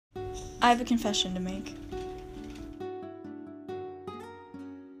I have a confession to make.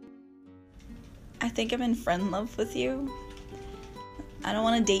 I think I'm in friend love with you. I don't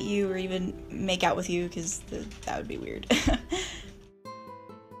want to date you or even make out with you because that would be weird.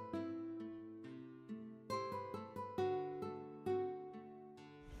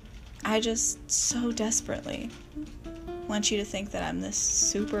 I just so desperately want you to think that I'm this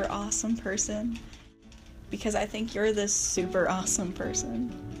super awesome person because I think you're this super awesome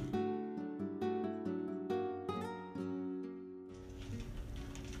person.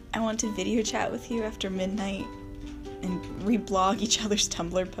 I want to video chat with you after midnight and reblog each other's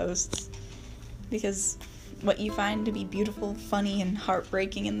Tumblr posts because what you find to be beautiful, funny, and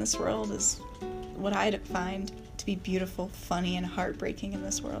heartbreaking in this world is what I find to be beautiful, funny, and heartbreaking in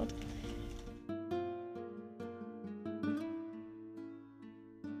this world.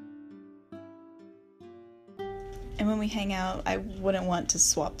 And when we hang out, I wouldn't want to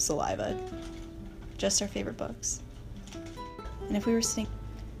swap saliva, just our favorite books. And if we were sitting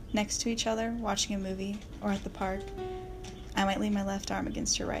next to each other, watching a movie, or at the park, I might lean my left arm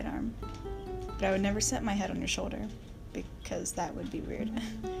against your right arm. But I would never set my head on your shoulder, because that would be weird.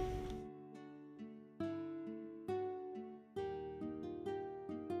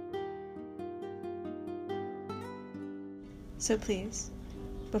 So please,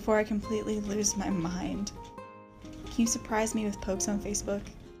 before I completely lose my mind, can you surprise me with pokes on Facebook?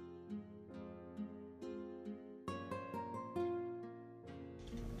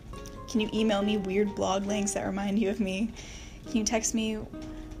 Can you email me weird blog links that remind you of me? Can you text me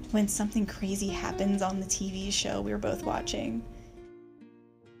when something crazy happens on the TV show we were both watching?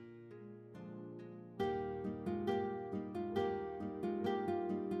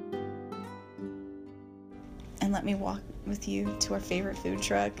 And let me walk with you to our favorite food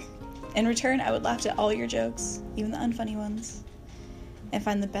truck. In return, I would laugh at all your jokes, even the unfunny ones, and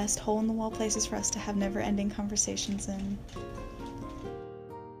find the best hole-in-the-wall places for us to have never-ending conversations in.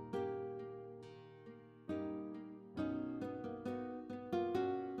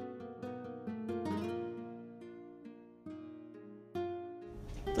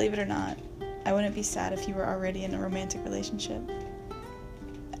 Believe it or not, I wouldn't be sad if you were already in a romantic relationship.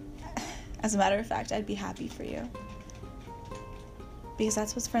 As a matter of fact, I'd be happy for you. Because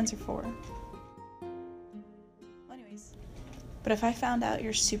that's what friends are for. Well, anyways, but if I found out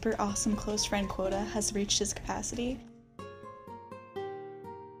your super awesome close friend quota has reached its capacity,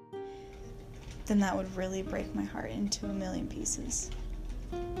 then that would really break my heart into a million pieces.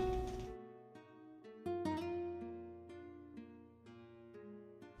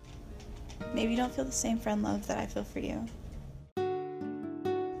 Maybe you don't feel the same friend love that I feel for you.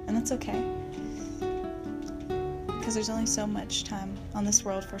 And that's okay. Because there's only so much time on this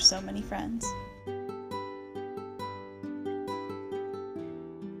world for so many friends.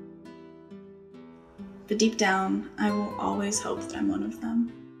 But deep down, I will always hope that I'm one of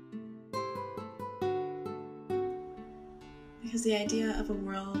them. Because the idea of a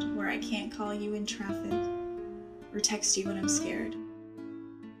world where I can't call you in traffic or text you when I'm scared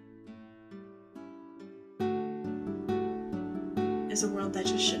is a world that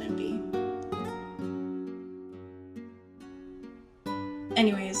just shouldn't be.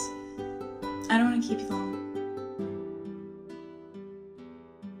 Anyways, I don't want to keep you long.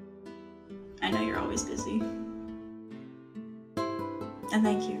 I know you're always busy. And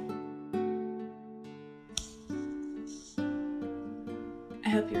thank you. I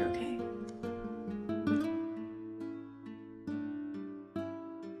hope you're okay.